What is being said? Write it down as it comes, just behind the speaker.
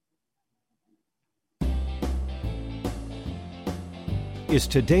Is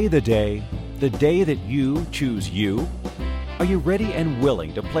today the day that you choose you? Are you ready and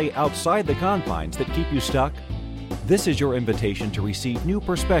willing to play outside the confines that keep you stuck? This is your invitation to receive new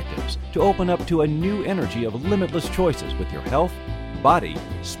perspectives, to open up to a new energy of limitless choices with your health, body,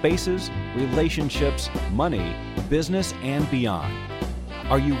 spaces, relationships, money, business, and beyond.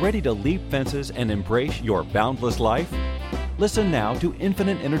 Are you ready to leap fences and embrace your boundless life? Listen now to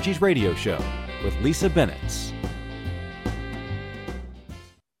Infinite Energies Radio Show with Lisa Bennett.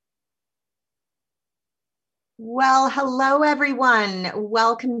 Well, hello, everyone.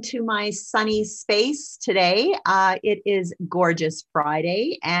 Welcome to my sunny space today. It is gorgeous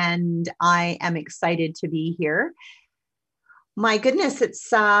Friday, and I am excited to be here. My goodness,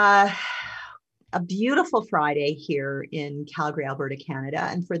 it's a beautiful Friday here in Calgary, Alberta, Canada.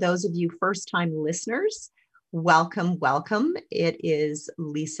 And for those of you first-time listeners, welcome, welcome. It is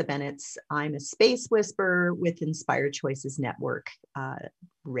Lisa Bennett. I'm a space whisperer with Inspired Choices Network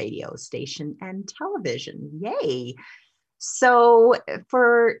radio station and television. Yay. So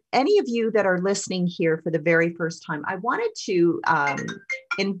for any of you that are listening here for the very first time, I wanted to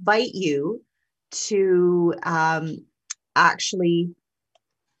invite you to actually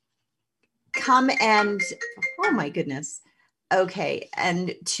come and, oh my goodness. Okay.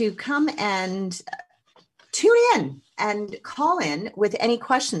 And to come and tune in and call in with any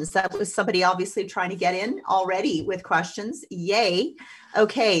questions. That was somebody obviously trying to get in already with questions. Yay.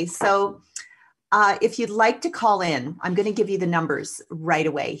 Okay. So if you'd like to call in, I'm going to give you the numbers right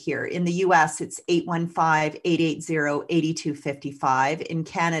away here. In the US, it's 815-880-8255. In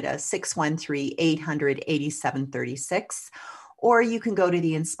Canada, 613-800-8736. Or you can go to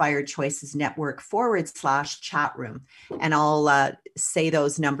the Inspired Choices Network /chat room. And I'll say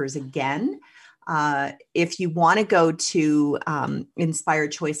those numbers again. If you want to go to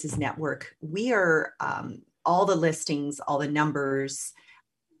Inspired Choices Network, we are, all the listings, all the numbers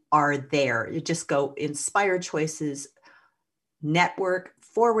are there. You just go Inspired Choices Network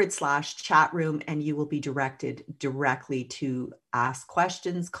 /chat room, and you will be directed directly to ask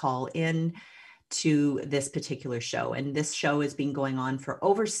questions, call in to this particular show. And this show has been going on for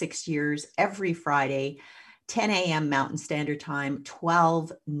over 6 years, every Friday, 10 a.m. Mountain Standard Time,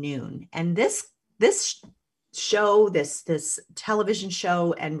 12 noon. And this show, this television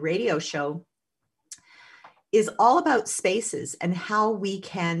show and radio show is all about spaces and how we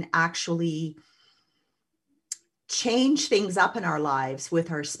can actually change things up in our lives with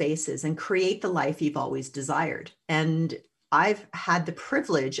our spaces and create the life you've always desired. And I've had the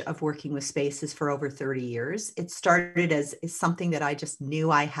privilege of working with spaces for over 30 years. It started as something that I just knew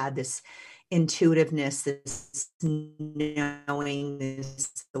I had this intuitiveness, this knowing,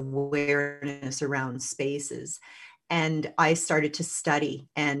 this awareness around spaces. And I started to study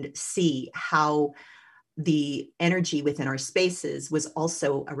and see how the energy within our spaces was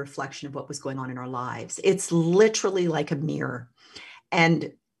also a reflection of what was going on in our lives. It's literally like a mirror.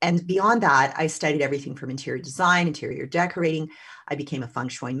 And beyond that, I studied everything from interior design, interior decorating. I became a feng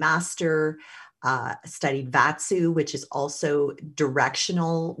shui master, studied Vatsu, which is also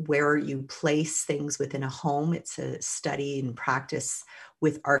directional, where you place things within a home. It's a study and practice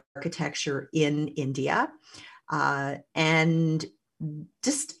with architecture in India. And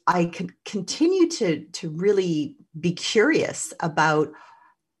just, I can continue to really be curious about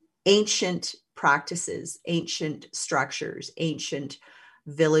ancient practices, ancient structures, ancient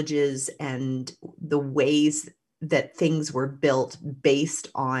villages, and the ways that things were built based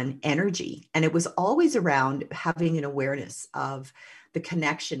on energy. And it was always around having an awareness of the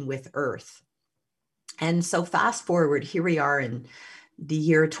connection with Earth. And so fast forward, here we are in the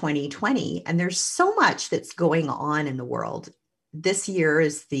year 2020, and there's so much that's going on in the world. This year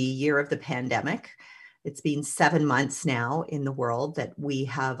is the year of the pandemic. It's been 7 months now in the world that we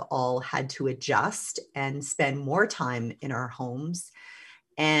have all had to adjust and spend more time in our homes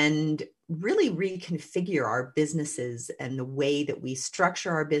and really reconfigure our businesses and the way that we structure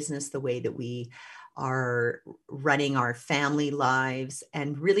our business, the way that we are running our family lives,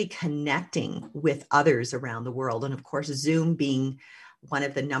 and really connecting with others around the world. And of course, Zoom being one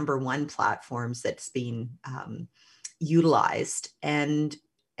of the number one platforms that's been utilized. And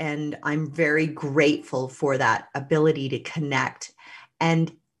I'm very grateful for that ability to connect.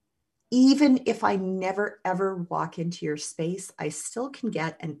 And even if I never, ever walk into your space, I still can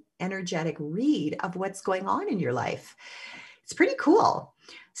get an energetic read of what's going on in your life. It's pretty cool.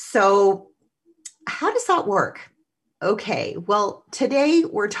 So how does that work? Okay, well, today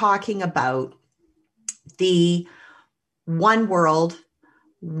we're talking about the one world,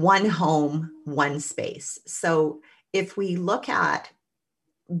 one home, one space. So if we look at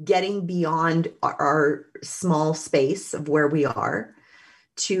getting beyond our small space of where we are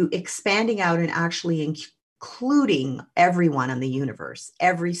to expanding out and actually including everyone in the universe,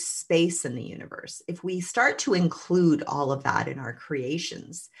 every space in the universe. If we start to include all of that in our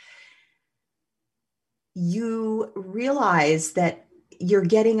creations, you realize that you're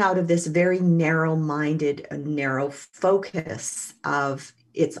getting out of this very narrow-minded, narrow focus of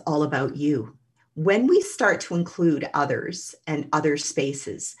it's all about you. When we start to include others and other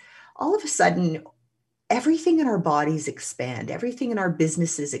spaces, all of a sudden, everything in our bodies expand, everything in our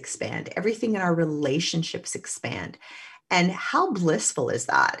businesses expand, everything in our relationships expand. And how blissful is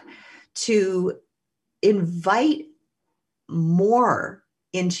that to invite more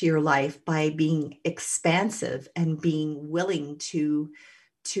into your life by being expansive and being willing to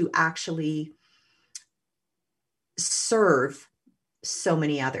actually serve so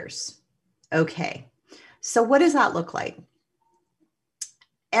many others. Okay, so what does that look like?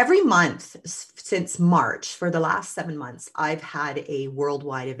 Every month since March, for the last 7 months, I've had a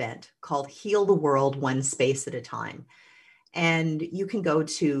worldwide event called Heal the World One Space at a Time. And you can go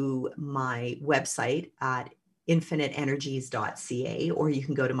to my website at infiniteenergies.ca, or you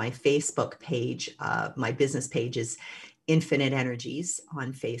can go to my Facebook page. My business page is Infinite Energies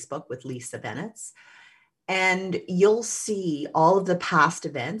on Facebook with Lisa Bennett. And you'll see all of the past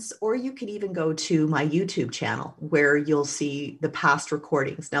events, or you can even go to my YouTube channel where you'll see the past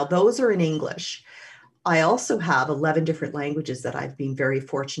recordings. Now, those are in English. I also have 11 different languages that I've been very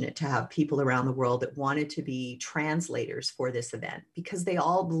fortunate to have people around the world that wanted to be translators for this event, because they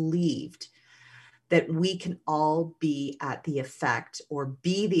all believed that we can all be at the effect or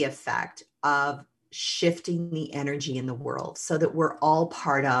be the effect of shifting the energy in the world so that we're all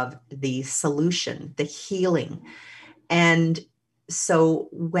part of the solution, the healing. And so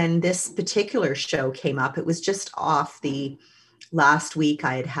when this particular show came up, it was just off the last week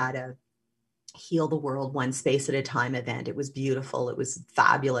I had a Heal the World One Space at a Time event. It was beautiful. It was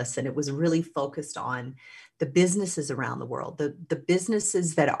fabulous. And it was really focused on the businesses around the world, the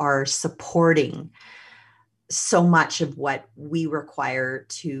businesses that are supporting so much of what we require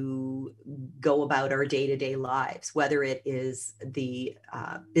to go about our day-to-day lives, whether it is the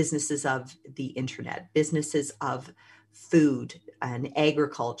businesses of the internet, businesses of food and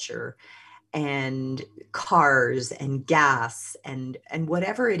agriculture and cars and gas and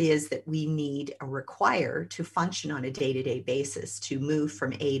whatever it is that we need or require to function on a day-to-day basis to move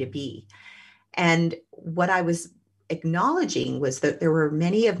from A to B. And what I was acknowledging was that there were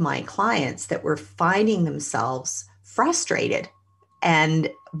many of my clients that were finding themselves frustrated. And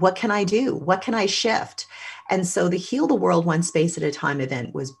what can I do? What can I shift? And so the Heal the World One Space at a Time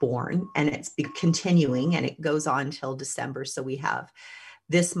event was born, and it's been continuing, and it goes on till December. So we have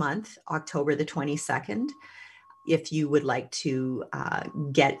this month, October the 22nd. If you would like to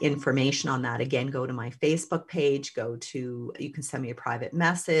get information on that, again, go to my Facebook page, you can send me a private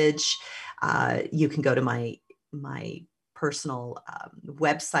message. You can go to my personal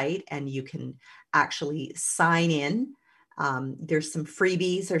website, and you can actually sign in. There's some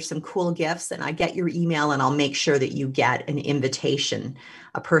freebies, there's some cool gifts, and I get your email, and I'll make sure that you get an invitation,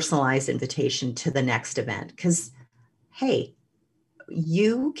 a personalized invitation to the next event. Because, hey,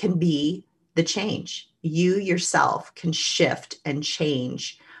 you can be the change. You yourself can shift and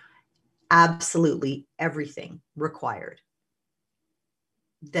change absolutely everything required.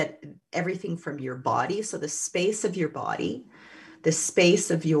 That everything from your body, so the space of your body, the space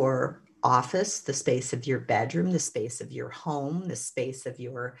of your office, the space of your bedroom, the space of your home, the space of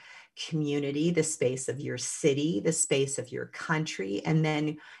your community, the space of your city, the space of your country, and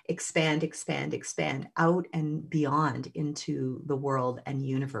then expand out and beyond into the world and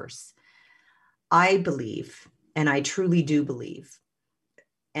universe. I believe, and I truly do believe,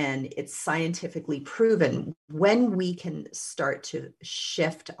 and it's scientifically proven, when we can start to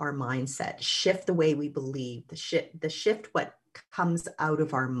shift our mindset, shift the way we believe, the shift what comes out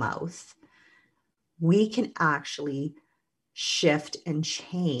of our mouth, we can actually shift and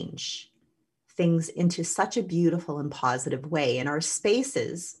change things into such a beautiful and positive way. In our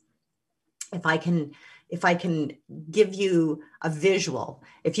spaces, if I can give you a visual,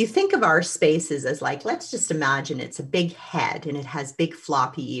 if you think of our spaces as like, let's just imagine it's a big head and it has big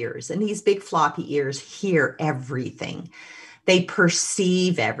floppy ears, and these big floppy ears hear everything. They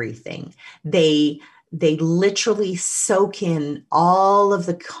perceive everything. They literally soak in all of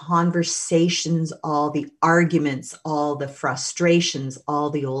the conversations, all the arguments, all the frustrations, all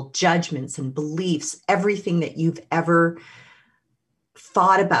the old judgments and beliefs, everything that you've ever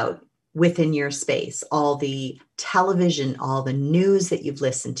thought about within your space, all the television, all the news that you've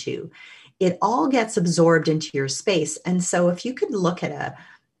listened to, it all gets absorbed into your space. And so if you could look at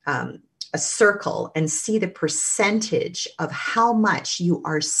a circle and see the percentage of how much you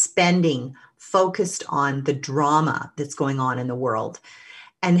are spending focused on the drama that's going on in the world,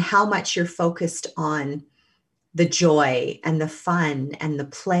 and how much you're focused on the joy and the fun and the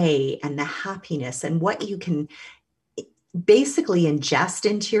play and the happiness and what you can basically ingest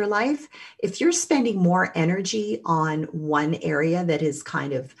into your life. If you're spending more energy on one area that is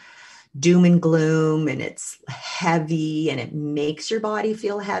kind of doom and gloom and it's heavy and it makes your body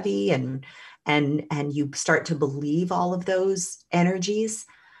feel heavy, and you start to believe all of those energies,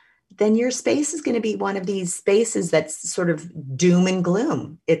 then your space is going to be one of these spaces that's sort of doom and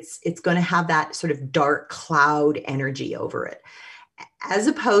gloom. It's going to have that sort of dark cloud energy over it, as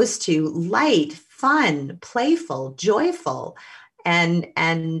opposed to light, fun, playful, joyful,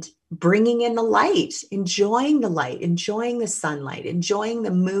 and bringing in the light, enjoying the sunlight, enjoying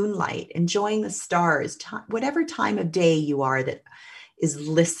the moonlight, enjoying the stars, whatever time of day you are that is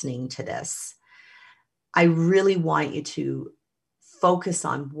listening to this. I really want you to focus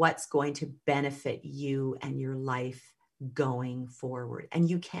on what's going to benefit you and your life going forward. And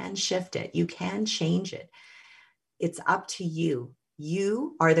you can shift it. You can change it. It's up to you.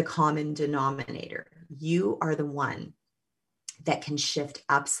 You are the common denominator. You are the one that can shift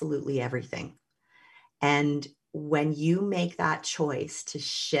absolutely everything. And when you make that choice to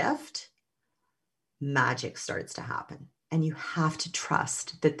shift, magic starts to happen. And you have to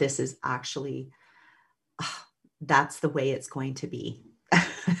trust that this is actually, that's the way it's going to be.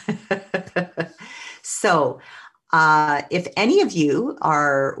 So, if any of you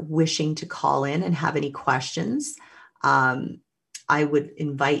are wishing to call in and have any questions, I would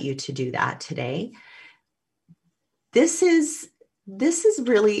invite you to do that today. This is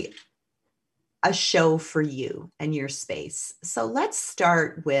really a show for you and your space. So let's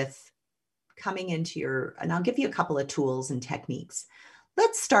start with coming into and I'll give you a couple of tools and techniques.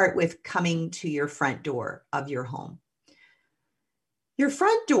 Let's start with coming to your front door of your home. Your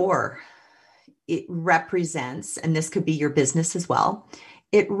front door, it represents, and this could be your business as well,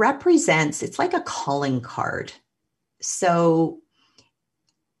 it's like a calling card. So,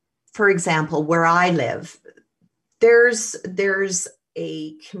 for example, where I live, there's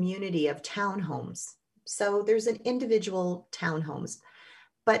a community of townhomes. So there's an individual townhomes,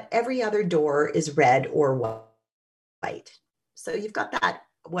 but every other door is red or white. So you've got that,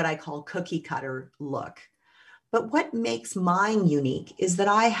 what I call cookie cutter look. But what makes mine unique is that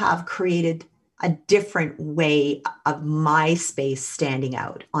I have created a different way of my space standing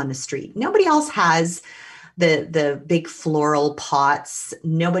out on the street. Nobody else has the big floral pots.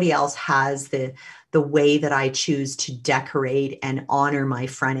 Nobody else has the way that I choose to decorate and honor my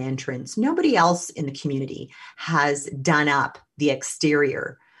front entrance. Nobody else in the community has done up the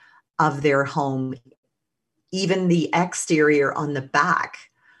exterior of their home, even the exterior on the back.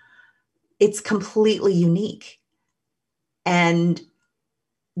 It's completely unique. And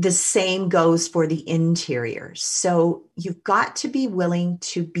the same goes for the interior. So you've got to be willing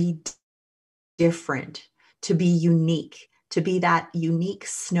to be different, to be unique, to be that unique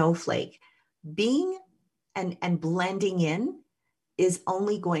snowflake. Being and blending in is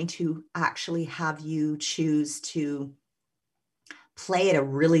only going to actually have you choose to play at a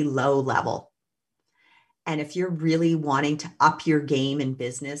really low level. And if you're really wanting to up your game in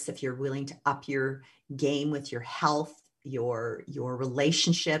business, if you're willing to up your game with your health, your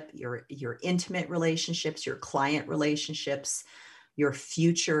relationship, your intimate relationships, your client relationships, your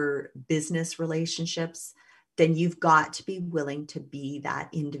future business relationships, then you've got to be willing to be that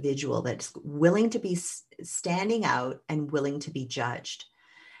individual that's willing to be standing out and willing to be judged.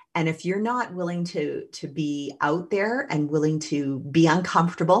 And if you're not willing to be out there and willing to be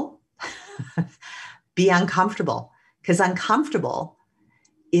uncomfortable, be uncomfortable, because uncomfortable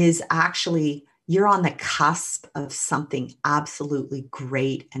is actually, you're on the cusp of something absolutely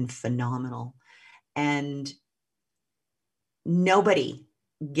great and phenomenal. And nobody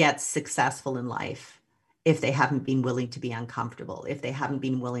gets successful in life if they haven't been willing to be uncomfortable, if they haven't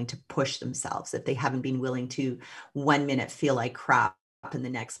been willing to push themselves, if they haven't been willing to 1 minute feel like crap and the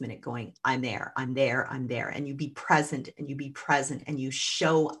next minute going, I'm there, I'm there, I'm there. And you be present and you be present and you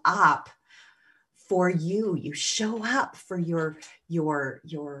show up for you show up for your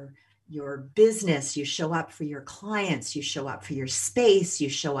business, you show up for your clients, you show up for your space, you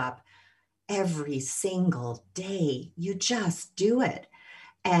show up every single day. You just do it.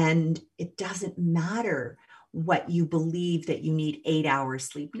 And it doesn't matter what you believe that you need 8 hours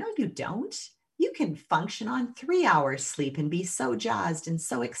sleep. No, you don't. You can function on 3 hours sleep and be so jazzed and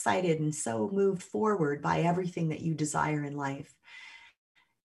so excited and so moved forward by everything that you desire in life.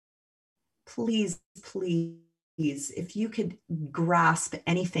 Please, please if you could grasp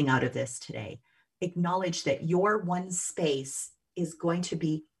anything out of this today, acknowledge that your one space is going to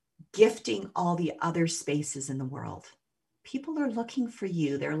be gifting all the other spaces in the world. People are looking for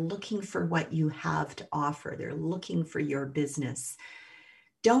you. They're looking for what you have to offer. They're looking for your business.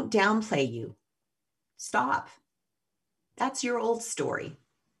 Don't downplay you. Stop. That's your old story.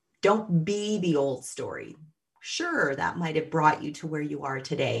 Don't be the old story. Sure, that might have brought you to where you are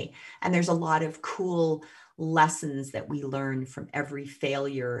today. And there's a lot of cool lessons that we learn from every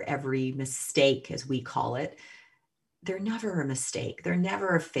failure, every mistake, as we call it. They're never a mistake. They're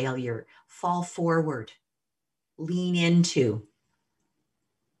never a failure. Fall forward. Lean into.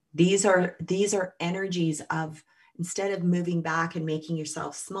 These are energies of, instead of moving back and making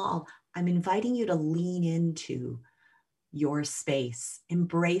yourself small, I'm inviting you to lean into your space.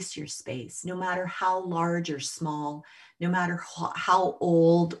 Embrace your space, no matter how large or small, no matter how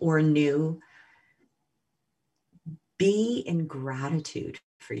old or new. Be in gratitude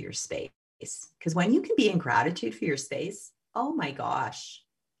for your space. Because when you can be in gratitude for your space, oh my gosh,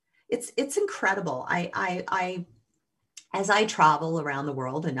 it's incredible. I as I travel around the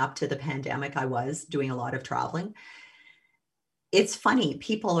world, and up to the pandemic, I was doing a lot of traveling. It's funny.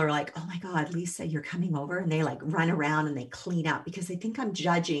 People are like, oh my God, Lisa, you're coming over. And they like run around and they clean up because they think I'm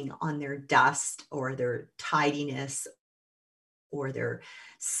judging on their dust or their tidiness or their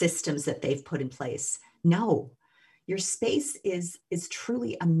systems that they've put in place. No, your space is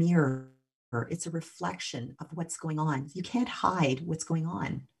truly a mirror. It's a reflection of what's going on. You can't hide what's going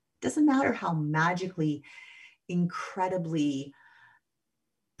on. It doesn't matter how magically, incredibly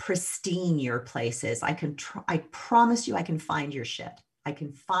pristine your place is. I promise you, I can find your shit. I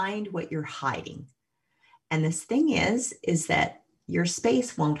can find what you're hiding. And this thing is that your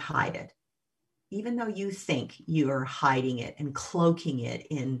space won't hide it. Even though you think you are hiding it and cloaking it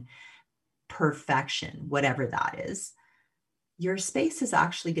in perfection, whatever that is, your space is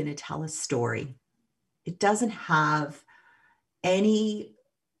actually going to tell a story. It doesn't have any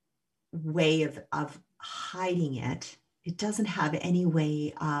way of hiding it. It doesn't have any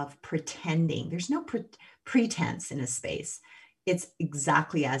way of pretending. There's no pretense in a space. It's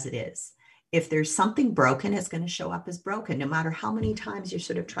exactly as it is. If there's something broken, it's going to show up as broken, no matter how many times you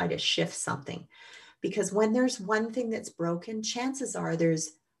sort of try to shift something. Because when there's one thing that's broken, chances are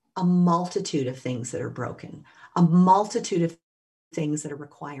there's a multitude of things that are broken, a multitude of things that are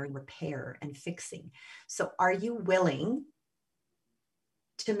requiring repair and fixing. So are you willing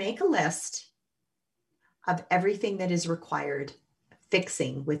to make a list of everything that is required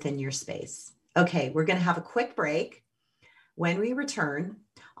fixing within your space? Okay, we're going to have a quick break. When we return,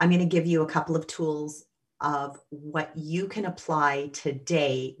 I'm going to give you a couple of tools of what you can apply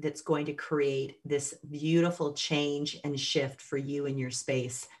today that's going to create this beautiful change and shift for you in your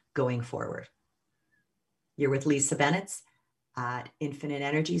space going forward. You're with Lisa Bennett at Infinite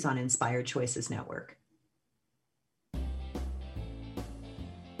Energies on Inspired Choices Network.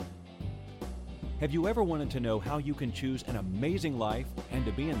 Have you ever wanted to know how you can choose an amazing life and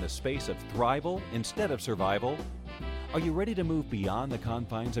to be in the space of thrival instead of survival? Are you ready to move beyond the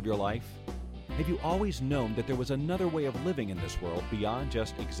confines of your life? Have you always known that there was another way of living in this world beyond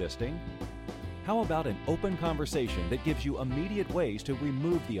just existing? How about an open conversation that gives you immediate ways to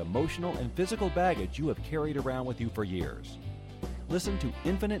remove the emotional and physical baggage you have carried around with you for years? Listen to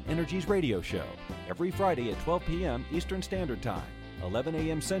Infinite Energies Radio Show every Friday at 12 p.m. Eastern Standard Time, 11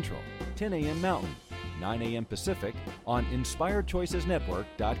 a.m. Central, 10 a.m. Mountain, 9 a.m. Pacific on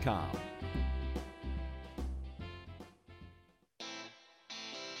InspiredChoicesNetwork.com.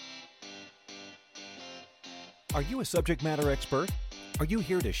 Are you a subject matter expert? Are you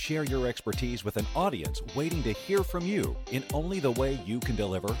here to share your expertise with an audience waiting to hear from you in only the way you can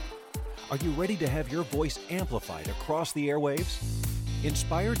deliver? Are you ready to have your voice amplified across the airwaves?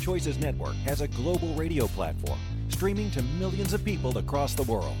 Inspired Choices Network has a global radio platform streaming to millions of people across the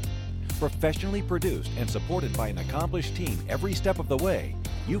world. Professionally produced and supported by an accomplished team every step of the way,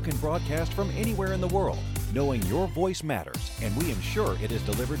 you can broadcast from anywhere in the world, knowing your voice matters, and we ensure it is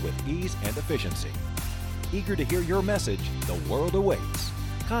delivered with ease and efficiency. Eager to hear your message, the world awaits.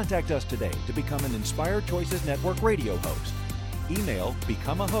 Contact us today to become an Inspired Choices Network radio host. Email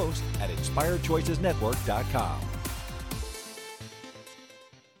become a host at inspiredchoicesnetwork.com.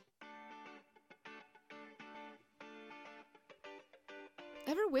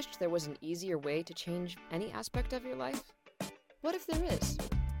 Ever wished there was an easier way to change any aspect of your life? What if there is?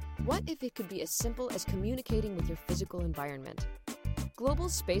 What if it could be as simple as communicating with your physical environment? Global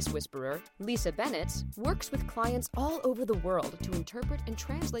space whisperer Lisa Bennett works with clients all over the world to interpret and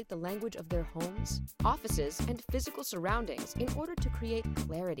translate the language of their homes, offices, and physical surroundings in order to create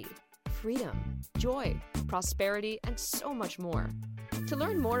clarity, freedom, joy, prosperity, and so much more. To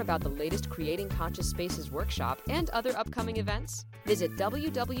learn more about the latest Creating Conscious Spaces workshop and other upcoming events, visit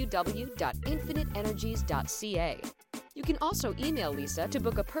www.infiniteenergies.ca. You can also email Lisa to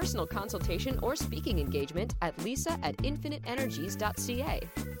book a personal consultation or speaking engagement at lisa@infiniteenergies.ca.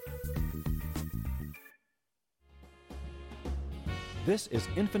 This is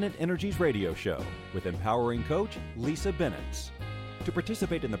Infinite Energies Radio Show with empowering coach Lisa Bennett. To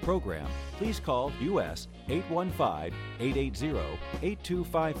participate in the program, please call US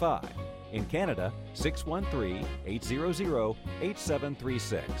 815-880-8255. In Canada,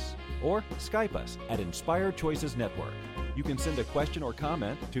 613-800-8736. Or Skype us at Inspired Choices Network. You can send a question or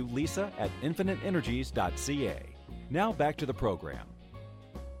comment to lisa@infiniteenergies.ca. Now back to the program.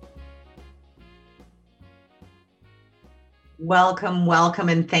 Welcome, welcome,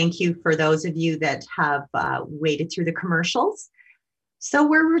 and thank you for those of you that have waited through the commercials. So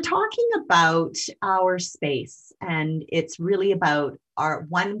we're talking about our space, and it's really about our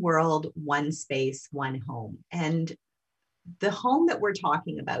one world, one space, one home. And the home that we're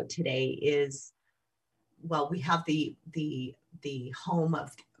talking about today is, well, we have the home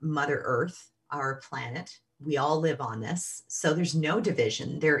of Mother Earth, our planet. We all live on this, so there's no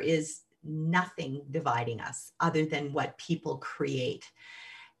division. There is nothing dividing us other than what people create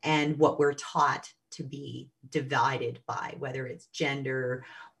and what we're taught to be divided by, whether it's gender,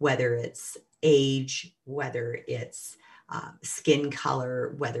 whether it's age, whether it's skin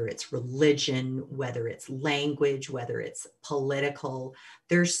color, whether it's religion, whether it's language, whether it's political.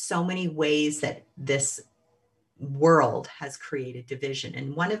 There's so many ways that this world has created division.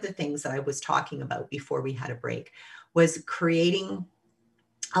 And one of the things that I was talking about before we had a break was creating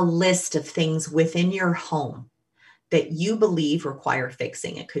a list of things within your home that you believe require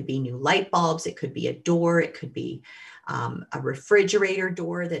fixing. It could be new light bulbs, it could be a door, it could be a refrigerator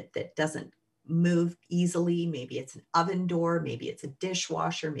door that doesn't move easily. Maybe it's an oven door, maybe it's a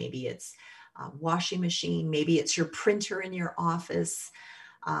dishwasher, maybe it's a washing machine, maybe it's your printer in your office,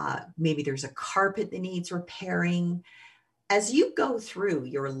 maybe there's a carpet that needs repairing. As you go through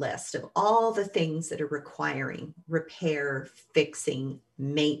your list of all the things that are requiring repair, fixing,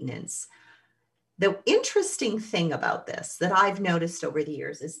 maintenance, the interesting thing about this that I've noticed over the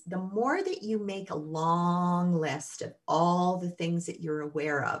years is the more that you make a long list of all the things that you're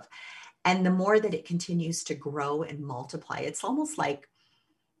aware of, and the more that it continues to grow and multiply, it's almost like,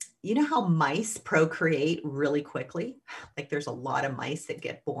 you know how mice procreate really quickly? Like there's a lot of mice that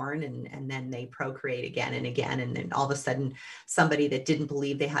get born and then they procreate again and again. And then all of a sudden, somebody that didn't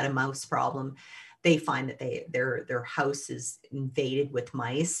believe they had a mouse problem, they find that their house is invaded with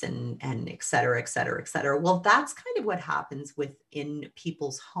mice and et cetera, et cetera, et cetera. Well, that's kind of what happens within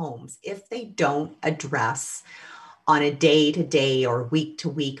people's homes if they don't address on a day-to-day or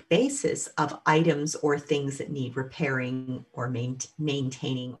week-to-week basis of items or things that need repairing or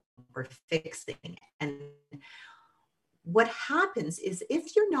maintaining or fixing. And what happens is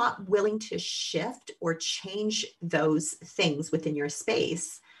if you're not willing to shift or change those things within your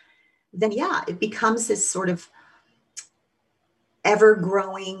space, then yeah, it becomes this sort of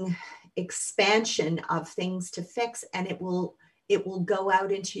ever-growing expansion of things to fix, and it will go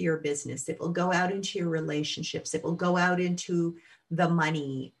out into your business. It will go out into your relationships. It will go out into the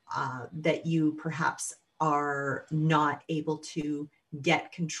money that you perhaps are not able to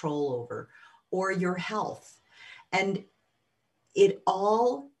get control over, or your health. And it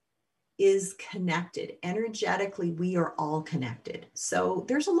all is connected. Energetically, we are all connected. So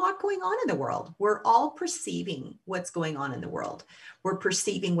there's a lot going on in the world. We're all perceiving what's going on in the world. We're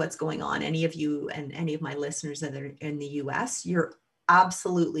perceiving what's going on. Any of you and any of my listeners that are in the US, you're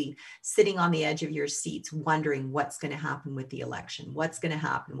absolutely sitting on the edge of your seats wondering what's going to happen with the election. What's going to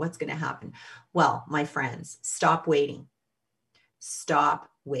happen? What's going to happen? Well, my friends, stop waiting. Stop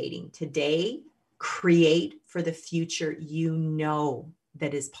waiting. Today, create for the future you know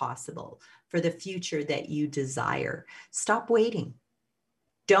that is possible, for the future that you desire. Stop waiting.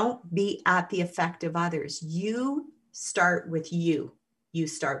 Don't be at the effect of others. You start with you. You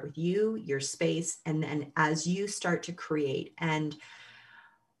start with you, your space, and then as you start to create and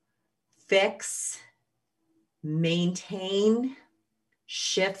fix, maintain,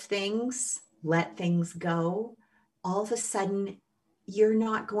 shift things, let things go, all of a sudden, you're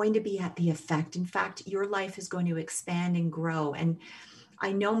not going to be at the effect. In fact, your life is going to expand and grow. And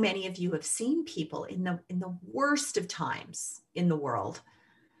I know many of you have seen people in the worst of times in the world.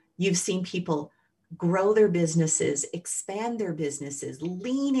 You've seen people grow their businesses, expand their businesses,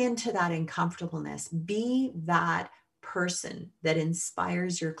 lean into that uncomfortableness, be that person that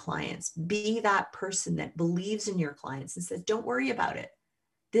inspires your clients, be that person that believes in your clients and says, don't worry about it.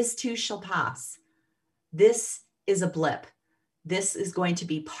 This too shall pass. This is a blip. This is going to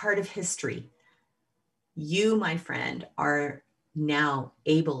be part of history. You, my friend, are now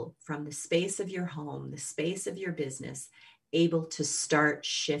able, from the space of your home, the space of your business, able to start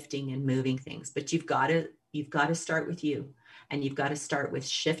shifting and moving things. But you've got to start with you, and you've got to start with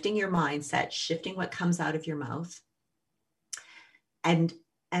shifting your mindset, shifting what comes out of your mouth. And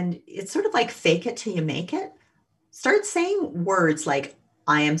it's sort of like fake it till you make it. Start saying words like,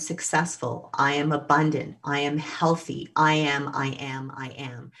 I am successful, I am abundant, I am healthy, I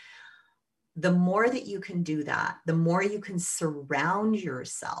am. The more that you can do that, the more you can surround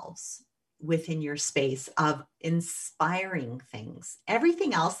yourselves within your space of inspiring things.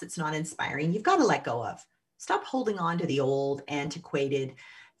 Everything else that's not inspiring, you've got to let go of. Stop holding on to the old, antiquated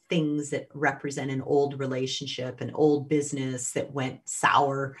things that represent an old relationship, an old business that went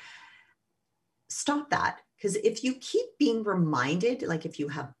sour. Stop that. Because if you keep being reminded, like if you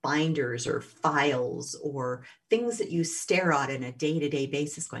have binders or files or things that you stare at on a day-to-day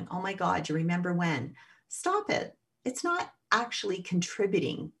basis going, oh my God, you remember when? Stop it. It's not actually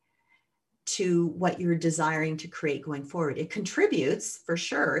contributing to what you're desiring to create going forward. It contributes, for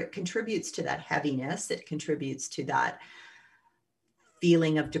sure. It contributes to that heaviness. It contributes to that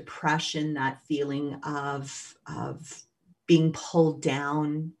feeling of depression, that feeling of being pulled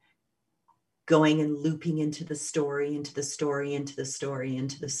down, going and looping into the story. And it's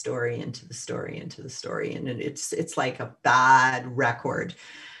like a bad record.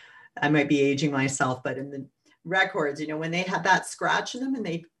 I might be aging myself, but in the records, when they have that scratch in them and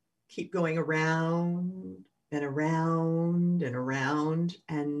they keep going around and around and around,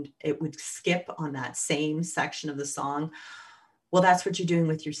 and it would skip on that same section of the song. Well, that's what you're doing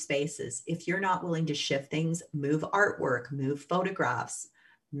with your spaces. If you're not willing to shift things, move artwork, move photographs,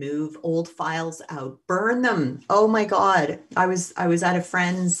 move old files out, burn them. Oh my God. I was at a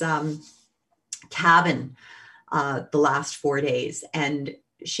friend's cabin the last 4 days, and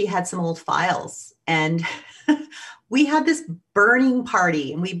she had some old files, and we had this burning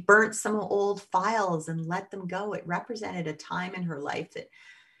party, and we burnt some old files and let them go. It represented a time in her life that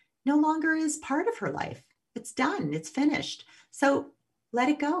no longer is part of her life. It's done. It's finished. So let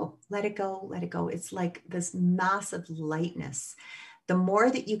it go. Let it go. Let it go. It's like this massive lightness. The more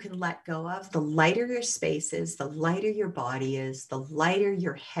that you can let go of, the lighter your space is, the lighter your body is, the lighter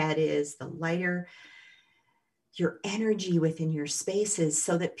your head is, the lighter your energy within your spaces,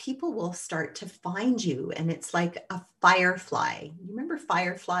 so that people will start to find you. And it's like a firefly. You remember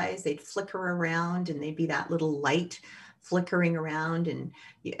fireflies? They'd flicker around, and they'd be that little light flickering around. And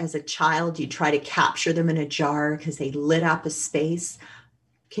as a child, you try to capture them in a jar because they lit up a space.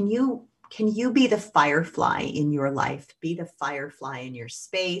 Can you be the firefly in your life? Be the firefly in your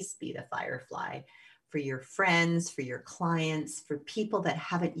space, be the firefly for your friends, for your clients, for people that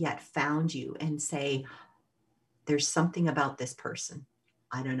haven't yet found you, and say, there's something about this person.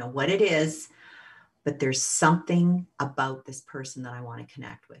 I don't know what it is, but there's something about this person that I want to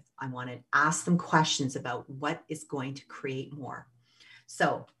connect with. I want to ask them questions about what is going to create more.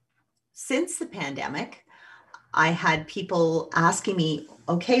 So since the pandemic, I had people asking me,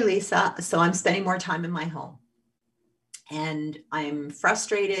 okay, Lisa, so I'm spending more time in my home, and I'm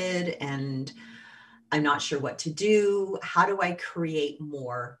frustrated and I'm not sure what to do. How do I create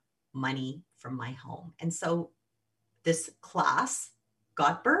more money from my home? And so this class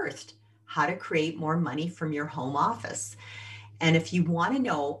got birthed, how to create more money from your home office. And if you want to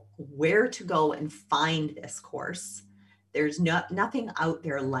know where to go and find this course, there's nothing out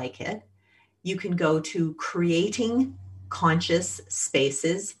there like it. You can go to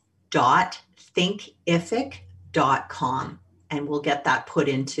creatingconsciousspaces.thinkific.com, and we'll get that put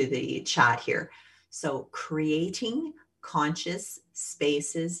into the chat here. So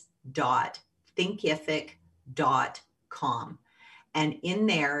creatingconsciousspaces.thinkific.com. And in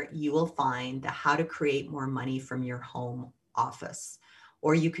there, you will find the how to create more money from your home office.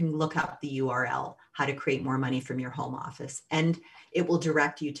 Or you can look up the URL, how to create more money from your home office, and it will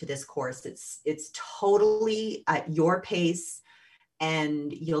direct you to this course. It's totally at your pace,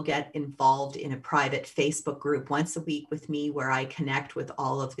 and you'll get involved in a private Facebook group once a week with me, where I connect with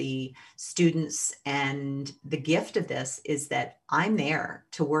all of the students. And the gift of this is that I'm there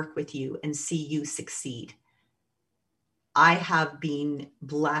to work with you and see you succeed. I have been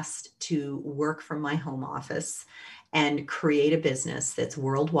blessed to work from my home office and create a business that's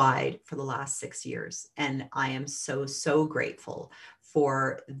worldwide for the last 6 years. And I am so, so grateful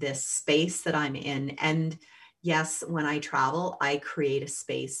for this space that I'm in. And yes, when I travel, I create a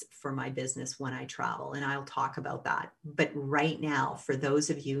space for my business when I travel, and I'll talk about that. But right now, for those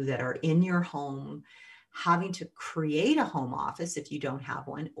of you that are in your home, having to create a home office if you don't have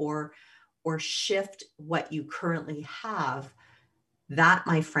one, or shift what you currently have, that,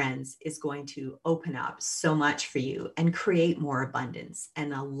 my friends, is going to open up so much for you and create more abundance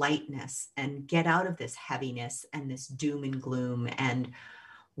and a lightness, and get out of this heaviness and this doom and gloom. And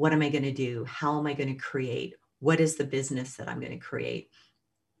what am I going to do? How am I going to create? What is the business that I'm going to create?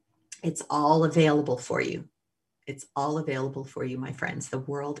 It's all available for you. It's all available for you, my friends. The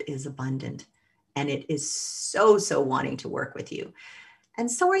world is abundant, and it is so, so wanting to work with you. And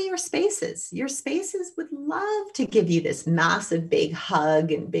so are your spaces. Your spaces would love to give you this massive big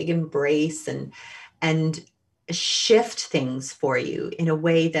hug and big embrace, and shift things for you in a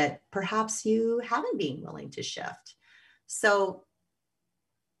way that perhaps you haven't been willing to shift. So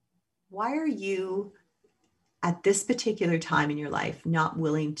why are you at this particular time in your life not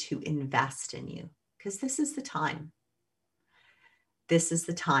willing to invest in you? Because this is the time. This is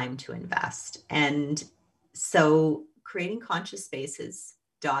the time to invest. And so creating conscious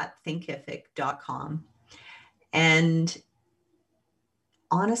spaces.thinkific.com. And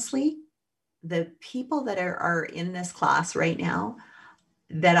honestly, the people that are in this class right now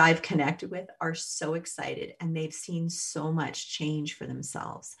that I've connected with are so excited, and they've seen so much change for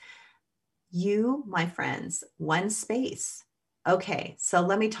themselves. You, my friends, one space. Okay, so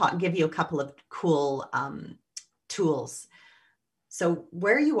let me give you a couple of cool tools. So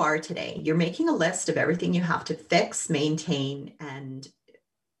where you are today, you're making a list of everything you have to fix, maintain, and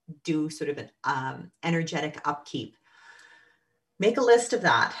do sort of an energetic upkeep. Make a list of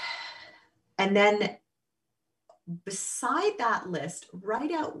that. And then beside that list,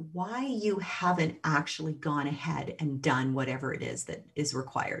 write out why you haven't actually gone ahead and done whatever it is that is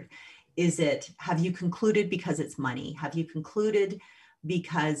required. Have you concluded because it's money? Have you concluded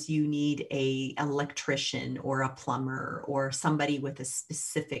because you need an electrician or a plumber or somebody with a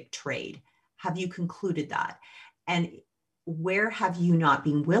specific trade? Have you concluded that? And where have you not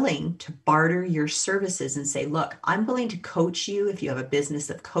been willing to barter your services and say, look, I'm willing to coach you if you have a business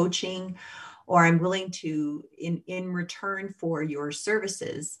of coaching, or I'm willing to, in return for your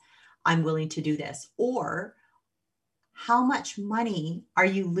services, I'm willing to do this. Or how much money are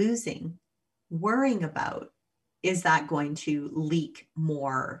you losing worrying about, is that going to leak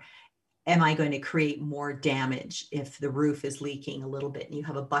more? Am I going to create more damage if the roof is leaking a little bit and you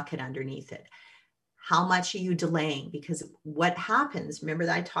have a bucket underneath it? How much are you delaying? Because what happens, remember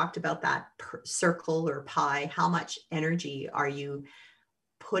that I talked about that circle or pie, how much energy are you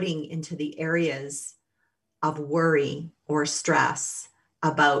putting into the areas of worry or stress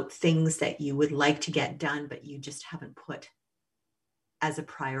about things that you would like to get done, but you just haven't put as a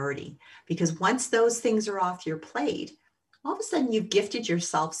priority? Because once those things are off your plate, all of a sudden you've gifted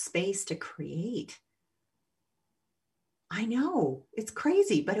yourself space to create. I know it's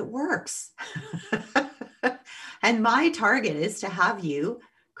crazy, but it works. And my target is to have you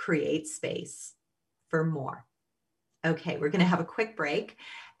create space for more. Okay, we're going to have a quick break.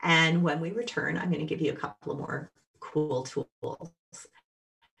 And when we return, I'm going to give you a couple of more cool tools.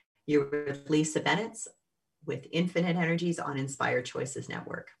 You're with Lisa Bennett with Infinite Energies on Inspired Choices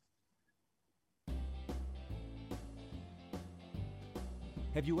Network.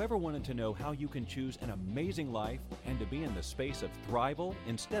 Have you ever wanted to know how you can choose an amazing life and to be in the space of thrival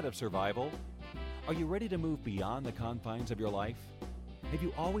instead of survival? Are you ready to move beyond the confines of your life? Have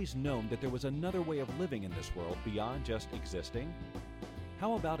you always known that there was another way of living in this world beyond just existing?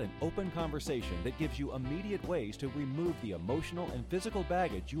 How about an open conversation that gives you immediate ways to remove the emotional and physical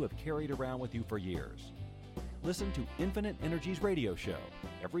baggage you have carried around with you for years? Listen to Infinite Energies Radio Show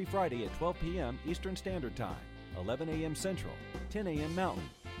every Friday at 12 p.m. Eastern Standard Time, 11 a.m. Central, 10 a.m. Mountain,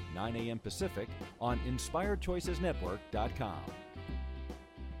 9 a.m. Pacific on InspiredChoicesNetwork.com.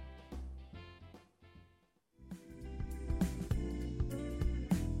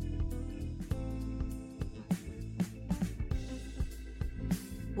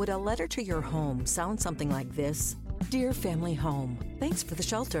 Would a letter to your home sound something like this? Dear Family Home, thanks for the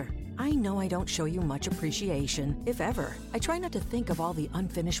shelter. I know I don't show you much appreciation, if ever. I try not to think of all the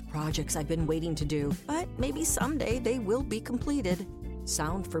unfinished projects I've been waiting to do, but maybe someday they will be completed.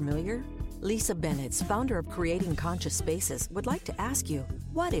 Sound familiar? Lisa Bennett, founder of Creating Conscious Spaces, would like to ask you,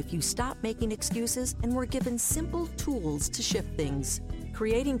 what if you stopped making excuses and were given simple tools to shift things?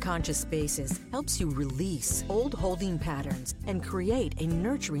 Creating Conscious Spaces helps you release old holding patterns and create a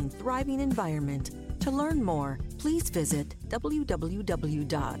nurturing, thriving environment. To learn more, please visit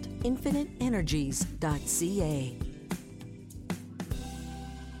www.infiniteenergies.ca.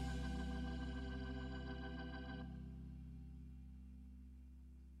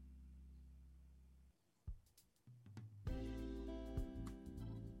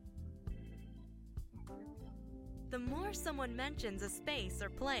 The more someone mentions a space or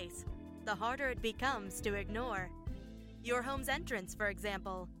place, the harder it becomes to ignore. Your home's entrance, for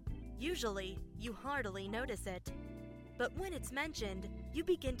example. Usually, you hardly notice it. But when it's mentioned, you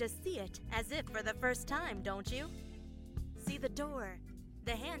begin to see it as if for the first time, don't you? See the door,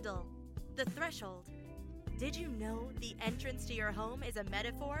 the handle, the threshold. Did you know the entrance to your home is a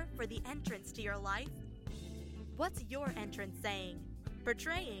metaphor for the entrance to your life? What's your entrance saying,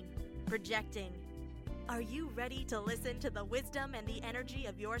 portraying, projecting? Are you ready to listen to the wisdom and the energy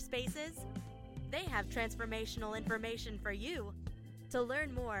of your spaces? They have transformational information for you. To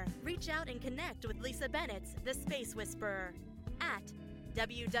learn more, reach out and connect with Lisa Bennett's The Space Whisperer at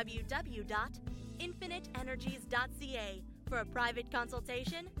www.infiniteenergies.ca for a private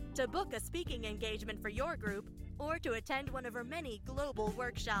consultation, to book a speaking engagement for your group, or to attend one of her many global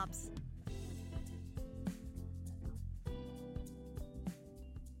workshops.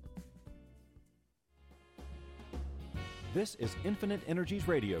 This is Infinite Energies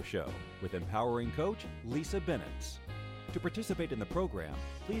Radio Show with empowering coach Lisa Bennett. To participate in the program,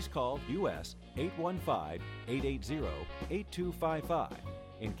 please call US 815-880-8255.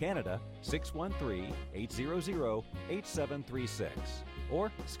 In Canada, 613-800-8736.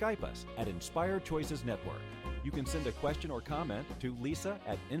 Or Skype us at Inspired Choices Network. You can send a question or comment to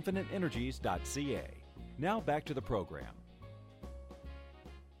lisa@infiniteenergies.ca. Now back to the program.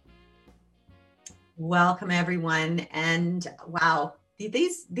 Welcome, everyone. And wow,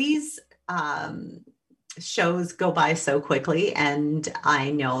 these shows go by so quickly. And I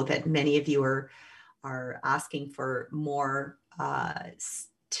know that many of you are asking for more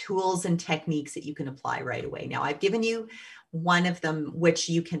tools and techniques that you can apply right away. Now, I've given you one of them, which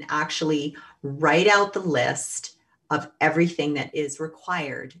you can actually write out the list of everything that is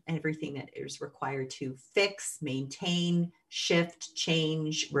required, to fix, maintain, shift,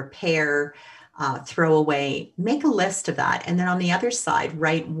 change, repair, throw away. Make a list of that. And then on the other side,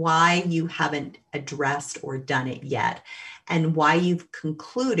 write why you haven't addressed or done it yet, and why you've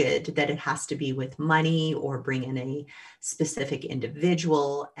concluded that it has to be with money or bring in a specific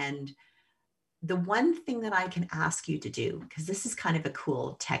individual. And the one thing that I can ask you to do, because this is kind of a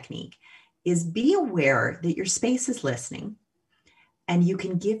cool technique, is be aware that your space is listening, and you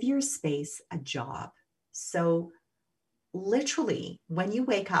can give your space a job. So literally, when you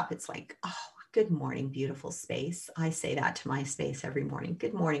wake up, it's like, oh, good morning, beautiful space. I say that to my space every morning.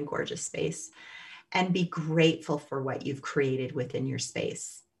 Good morning, gorgeous space. And be grateful for what you've created within your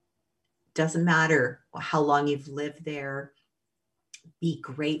space. Doesn't matter how long you've lived there. Be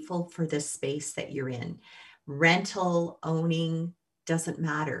grateful for the space that you're in. Rental, owning, doesn't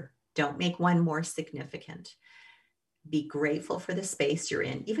matter. Don't make one more significant. Be grateful for the space you're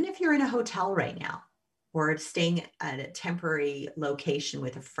in. Even if you're in a hotel right now, or staying at a temporary location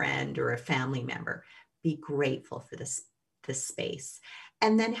with a friend or a family member, be grateful for this space.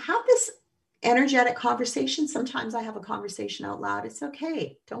 And then have this energetic conversation. Sometimes I have a conversation out loud. It's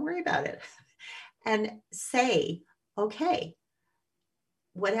okay. Don't worry about it. And say, okay,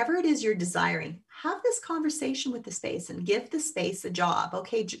 whatever it is you're desiring, have this conversation with the space and give the space a job.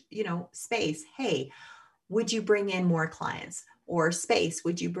 Okay, space, hey, would you bring in more clients? Or space,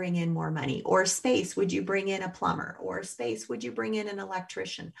 would you bring in more money? Or space, would you bring in a plumber? Or space, would you bring in an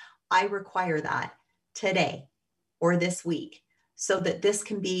electrician? I require that today or this week, so that this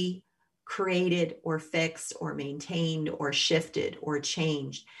can be created or fixed or maintained or shifted or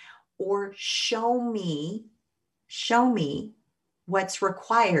changed. Or show me what's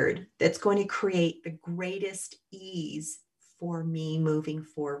required that's going to create the greatest ease for me moving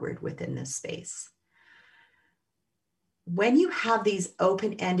forward within this space. When you have these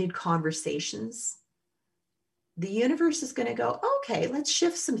open-ended conversations, the universe is going to go, okay, let's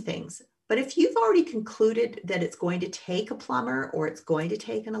shift some things. But if you've already concluded that it's going to take a plumber, or it's going to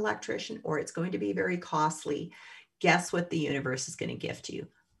take an electrician, or it's going to be very costly, guess what the universe is going to gift you?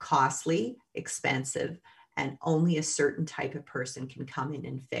 Costly, expensive, and only a certain type of person can come in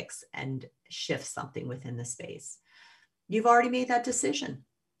and fix and shift something within the space. You've already made that decision.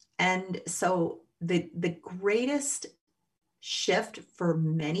 And so the greatest shift for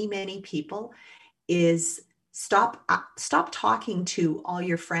many, many people is stop talking to all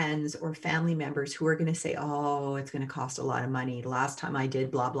your friends or family members who are going to say, oh, it's going to cost a lot of money. The last time I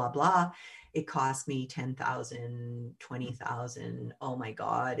did blah, blah, blah, it cost me $10,000, $20,000. Oh my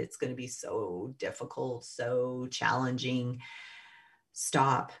God, it's going to be so difficult, so challenging.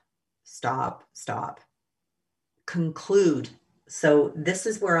 Stop. Conclude. So this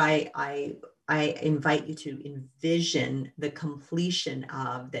is where I invite you to envision the completion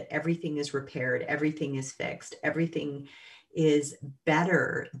of that. Everything is repaired, everything is fixed, everything is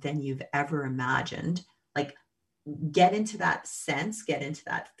better than you've ever imagined. Like get into that sense, get into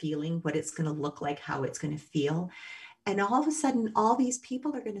that feeling, what it's going to look like, how it's going to feel. And all of a sudden, all these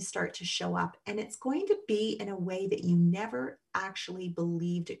people are going to start to show up, and it's going to be in a way that you never actually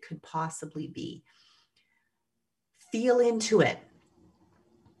believed it could possibly be. Feel into it.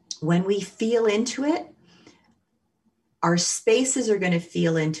 When we feel into it, our spaces are going to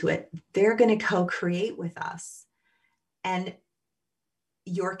feel into it. They're going to co-create with us. And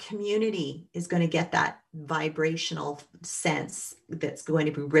your community is going to get that vibrational sense that's going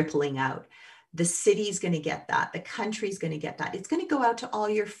to be rippling out. The city's going to get that. The country's going to get that. It's going to go out to all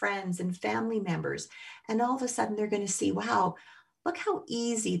your friends and family members. And all of a sudden they're going to see, wow, look how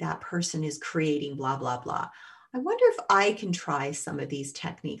easy that person is creating blah, blah, blah. I wonder if I can try some of these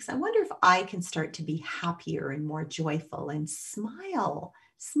techniques. I wonder if I can start to be happier and more joyful and smile.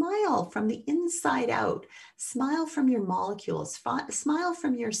 Smile from the inside out. Smile from your molecules. Smile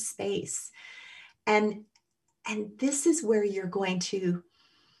from your space. And this is where you're going to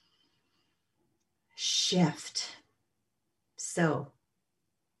shift. So,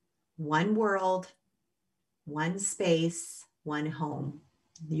 one world, one space, one home.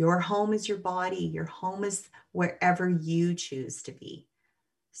 Your home is your body. Your home is wherever you choose to be.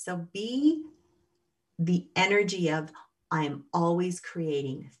 So be the energy of, I am always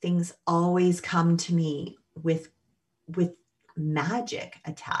creating. Things always come to me with magic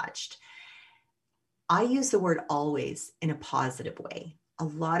attached. I use the word always in a positive way. A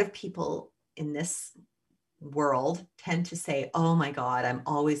lot of people in this world tend to say, oh my God, I'm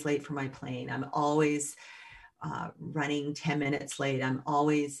always late for my plane. I'm always running 10 minutes late. I'm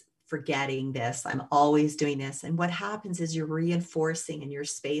always forgetting this. I'm always doing this. And what happens is you're reinforcing, and your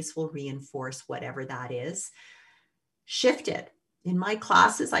space will reinforce whatever that is. Shift it. In my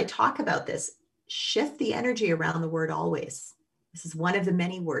classes, I talk about this. Shift the energy around the word always. This is one of the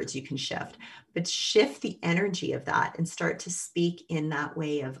many words you can shift, but shift the energy of that and start to speak in that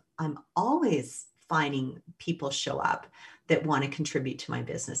way of, I'm always finding people show up that want to contribute to my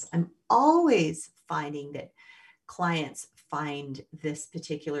business. I'm always finding that clients find this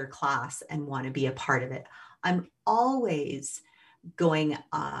particular class and want to be a part of it. I'm always going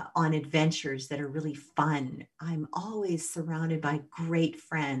on adventures that are really fun. I'm always surrounded by great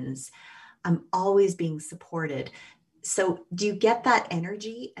friends. I'm always being supported. So do you get that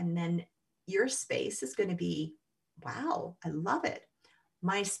energy? And then your space is going to be, wow, I love it.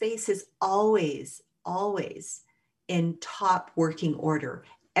 My space is always, always in top working order.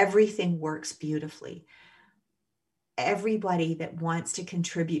 Everything works beautifully. Everybody that wants to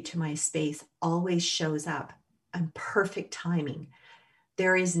contribute to my space always shows up on perfect timing.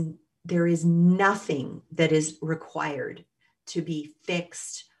 There is nothing that is required to be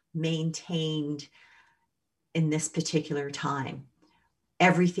fixed, maintained in this particular time.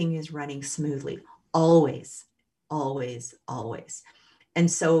 Everything is running smoothly, always, always, always. And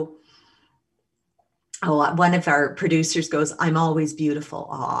so one of our producers goes, I'm always beautiful.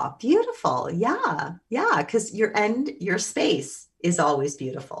 Aw, beautiful. Yeah. Because your space is always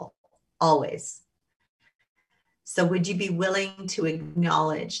beautiful. Always. So would you be willing to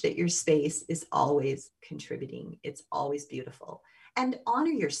acknowledge that your space is always contributing? It's always beautiful, and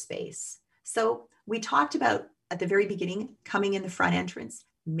honor your space. So we talked about at the very beginning, coming in the front entrance,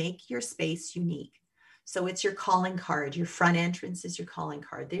 make your space unique. So it's your calling card. Your front entrance is your calling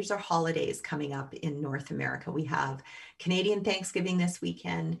card. There's our holidays coming up in North America. We have Canadian Thanksgiving this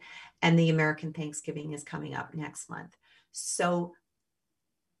weekend, and the American Thanksgiving is coming up next month. So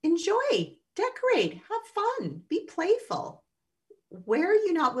enjoy, decorate, have fun, be playful. Where are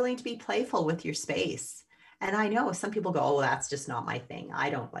you not willing to be playful with your space? And I know some people go, oh, that's just not my thing. I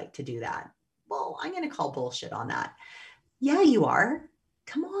don't like to do that. Well, I'm going to call bullshit on that. Yeah, you are.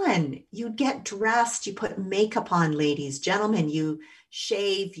 Come on, you get dressed, you put makeup on, ladies, gentlemen, you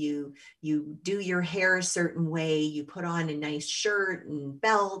shave, you do your hair a certain way, you put on a nice shirt and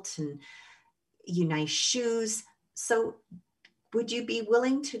belt and nice shoes. So would you be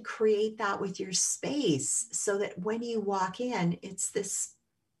willing to create that with your space so that when you walk in, it's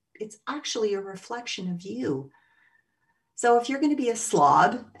actually a reflection of you? So if you're going to be a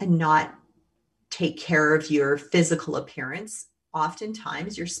slob and not take care of your physical appearance,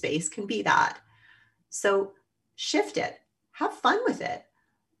 oftentimes your space can be that. So shift it, have fun with it.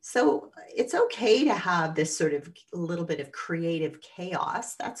 So it's okay to have this sort of a little bit of creative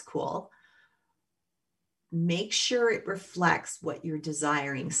chaos. That's cool. Make sure it reflects what you're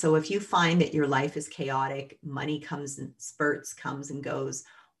desiring. So if you find that your life is chaotic, money comes in spurts, comes and goes,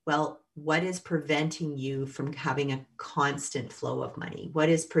 well, what is preventing you from having a constant flow of money? What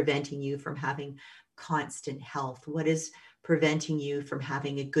is preventing you from having constant health? What is preventing you from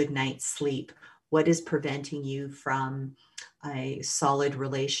having a good night's sleep? What is preventing you from a solid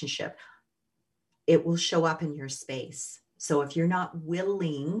relationship? It will show up in your space. So if you're not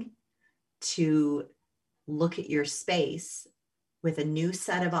willing to look at your space with a new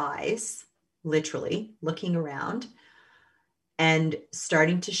set of eyes, literally looking around and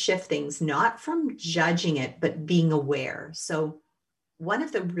starting to shift things, not from judging it, but being aware. So one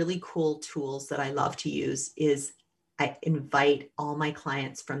of the really cool tools that I love to use is I invite all my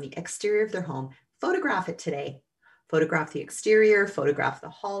clients from the exterior of their home, photograph it today. Photograph the exterior, photograph the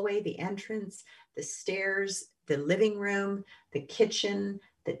hallway, the entrance, the stairs, the living room, the kitchen,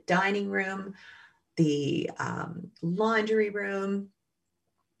 the dining room, the laundry room,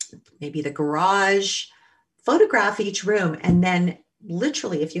 maybe the garage. Photograph each room, and then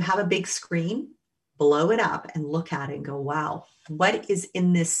literally, if you have a big screen, blow it up and look at it and go, wow, what is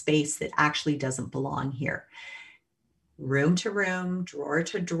in this space that actually doesn't belong here? Room to room, drawer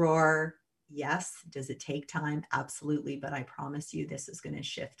to drawer. Yes. Does it take time? Absolutely. But I promise you, this is going to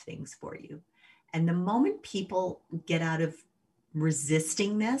shift things for you. And the moment people get out of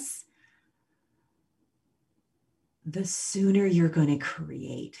resisting this, the sooner you're going to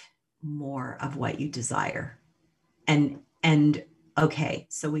create more of what you desire. And okay,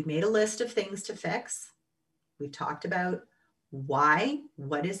 so we've made a list of things to fix. We've talked about why,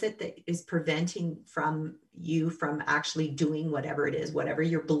 what is it that is preventing from you from actually doing whatever it is, whatever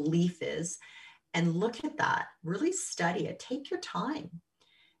your belief is, and look at that, really study it, take your time.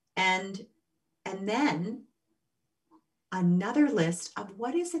 And then another list of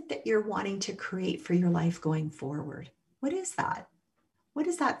what is it that you're wanting to create for your life going forward? What is that? What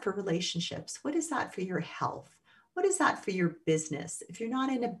is that for relationships? What is that for your health? What is that for your business? If you're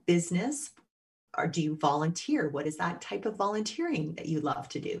not in a business, or do you volunteer? What is that type of volunteering that you love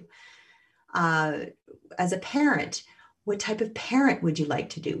to do? As a parent, what type of parent would you like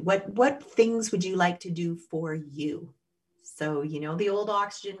to do? What things would you like to do for you? So, you know, the old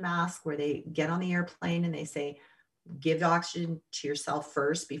oxygen mask where they get on the airplane and they say, give oxygen to yourself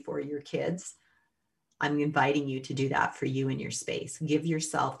first before your kids. I'm inviting you to do that for you in your space. Give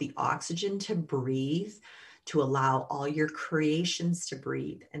yourself the oxygen to breathe, to allow all your creations to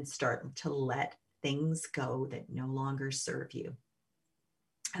breathe and start to let things go that no longer serve you.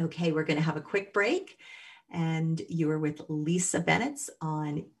 Okay, we're going to have a quick break. And you are with Lisa Bennett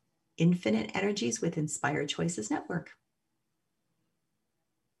on Infinite Energies with Inspired Choices Network.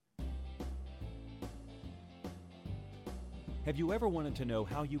 Have you ever wanted to know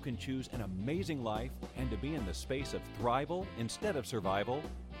how you can choose an amazing life and to be in the space of thrival instead of survival?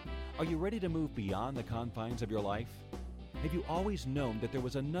 Are you ready to move beyond the confines of your life? Have you always known that there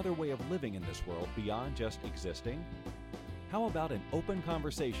was another way of living in this world beyond just existing? How about an open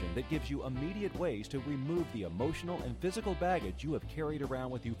conversation that gives you immediate ways to remove the emotional and physical baggage you have carried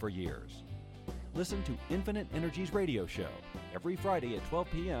around with you for years? Listen to Infinite Energies Radio Show every Friday at 12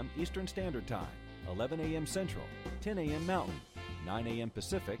 p.m. Eastern Standard Time, 11 a.m. Central, 10 a.m. Mountain, 9 a.m.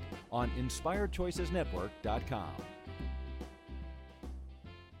 Pacific on InspiredChoicesNetwork.com.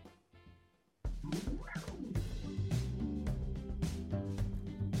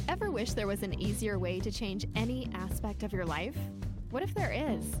 Ever wish there was an easier way to change any aspect of your life? What if there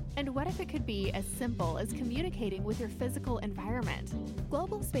is? And what if it could be as simple as communicating with your physical environment?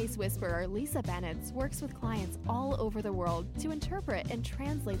 Global Space Whisperer Lisa Bennett works with clients all over the world to interpret and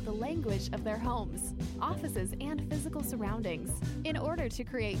translate the language of their homes, offices, and physical surroundings in order to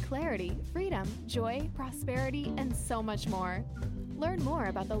create clarity, freedom, joy, prosperity, and so much more. Learn more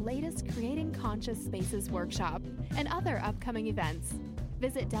about the latest Creating Conscious Spaces workshop and other upcoming events.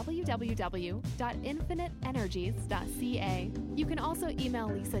 Visit www.infiniteenergies.ca. You can also email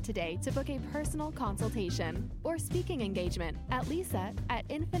Lisa today to book a personal consultation or speaking engagement at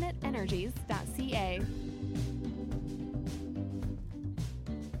lisa@infiniteenergies.ca.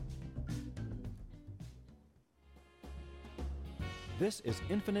 This is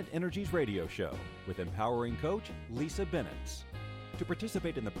Infinite Energies Radio Show with empowering coach Lisa Bennett. To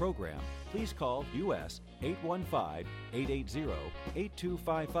participate in the program, please call U.S.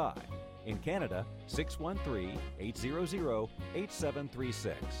 815-880-8255. In Canada,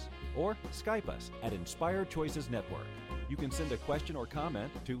 613-800-8736. Or Skype us at Inspired Choices Network. You can send a question or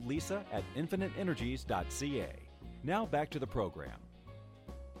comment to lisa@infiniteenergies.ca. Now back to the program.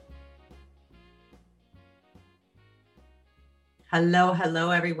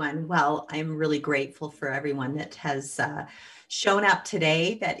 Hello, everyone. Well, I'm really grateful for everyone that has shown up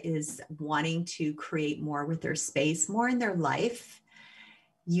today that is wanting to create more with their space, more in their life.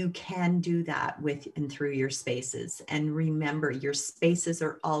 You can do that with and through your spaces. And remember, your spaces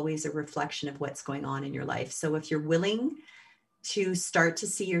are always a reflection of what's going on in your life. So if you're willing to start to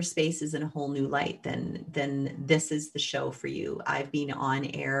see your spaces in a whole new light, then this is the show for you. I've been on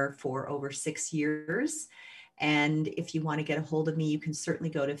air for over 6 years. And if you want to get a hold of me, you can certainly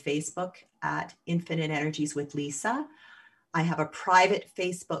go to Facebook at Infinite Energies with Lisa. I have a private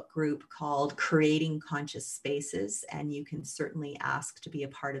Facebook group called Creating Conscious Spaces, and you can certainly ask to be a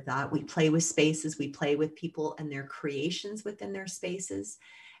part of that. We play with spaces, we play with people and their creations within their spaces.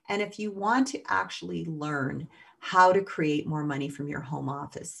 And if you want to actually learn how to create more money from your home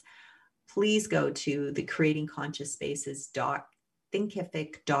office, please go to the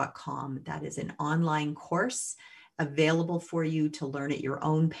creatingconsciouspaces.thinkific.com. That is an online course available for you to learn at your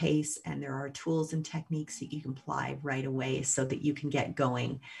own pace. And there are tools and techniques that you can apply right away so that you can get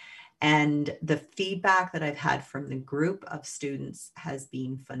going. And the feedback that I've had from the group of students has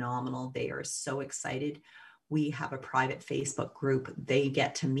been phenomenal. They are so excited. We have a private Facebook group. They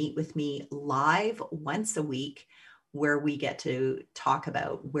get to meet with me live once a week, where we get to talk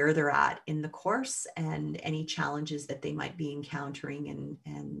about where they're at in the course and any challenges that they might be encountering.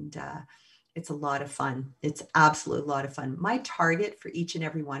 And it's a lot of fun. It's absolutely a lot of fun. My target for each and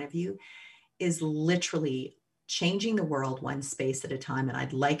every one of you is literally changing the world one space at a time. And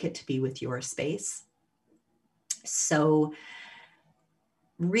I'd like it to be with your space. So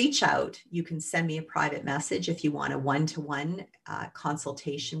reach out. You can send me a private message if you want a one-to-one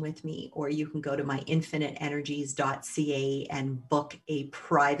consultation with me, or you can go to my infiniteenergies.ca and book a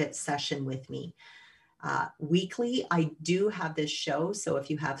private session with me. Weekly, I do have this show. So if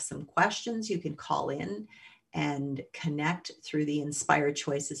you have some questions, you can call in and connect through the Inspired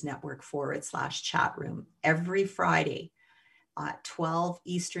Choices Network /chat room every Friday at 12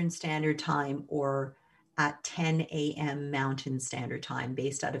 Eastern Standard Time or at 10 a.m. Mountain Standard Time,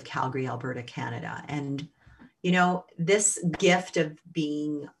 based out of Calgary, Alberta, Canada. And, you know, this gift of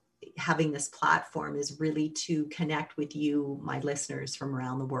having this platform is really to connect with you, my listeners from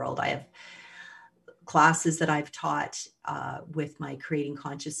around the world. I have classes that I've taught with my Creating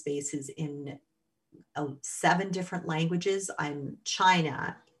Conscious Spaces in 7 different languages. I'm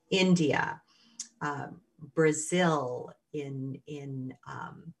China, India, Brazil, in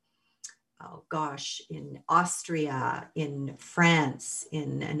Austria, in France,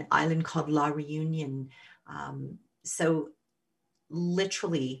 in an island called La Reunion. So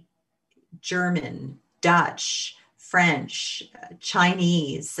literally German, Dutch, French,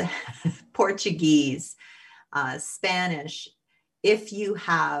 Chinese, Portuguese, Spanish. If you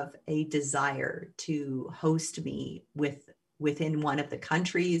have a desire to host me within one of the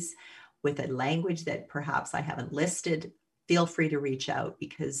countries with a language that perhaps I haven't listed, feel free to reach out,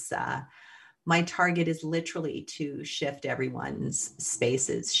 because my target is literally to shift everyone's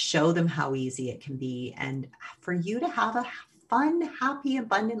spaces, show them how easy it can be, and for you to have a fun, happy,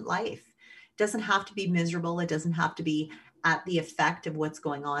 abundant life. It doesn't have to be miserable. It doesn't have to be at the effect of what's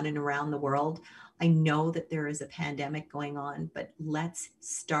going on and around the world. I know that there is a pandemic going on, but let's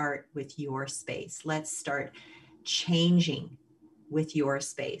start with your space. Let's start changing with your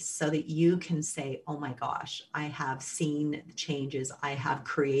space so that you can say, oh my gosh, I have seen the changes. I have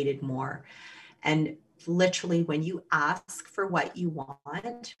created more. And literally, when you ask for what you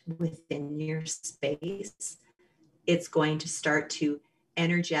want within your space, it's going to start to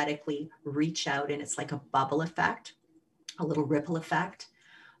energetically reach out. And it's like a bubble effect, a little ripple effect.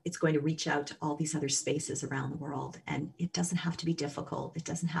 It's going to reach out to all these other spaces around the world. And it doesn't have to be difficult. It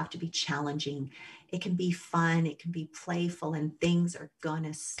doesn't have to be challenging. It can be fun. It can be playful, and things are going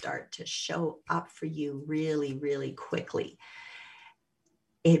to start to show up for you really, really quickly.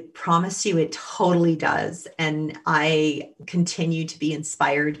 It promise you it totally does. And I continue to be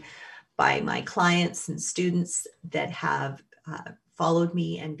inspired by my clients and students that have followed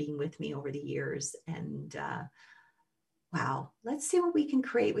me and been with me over the years. And wow, let's see what we can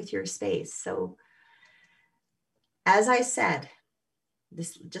create with your space. So as I said,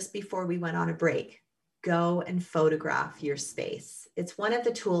 this just before we went on a break, go and photograph your space. It's one of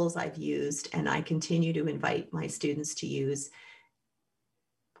the tools I've used, and I continue to invite my students to use.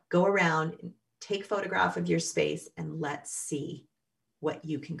 Go around, take a photograph of your space, and let's see what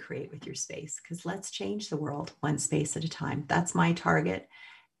you can create with your space, because let's change the world one space at a time. That's my target.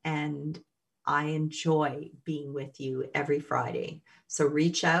 And I enjoy being with you every Friday. So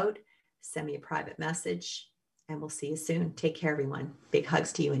reach out, send me a private message, and we'll see you soon. Take care, everyone. Big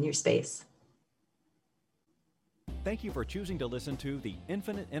hugs to you in your space. Thank you for choosing to listen to the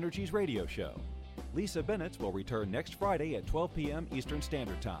Infinite Energies Radio Show. Lisa Bennett will return next Friday at 12 p.m. Eastern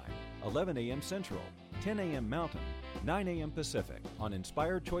Standard Time, 11 a.m. Central, 10 a.m. Mountain, 9 a.m. Pacific on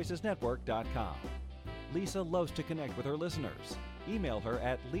InspiredChoicesNetwork.com. Lisa loves to connect with her listeners. email her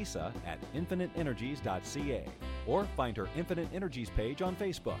at lisa@infiniteenergies.ca or find her Infinite Energies page on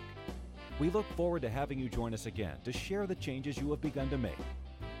Facebook. We look forward to having you join us again to share the changes you have begun to make.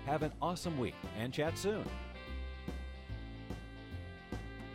 Have an awesome week and chat soon.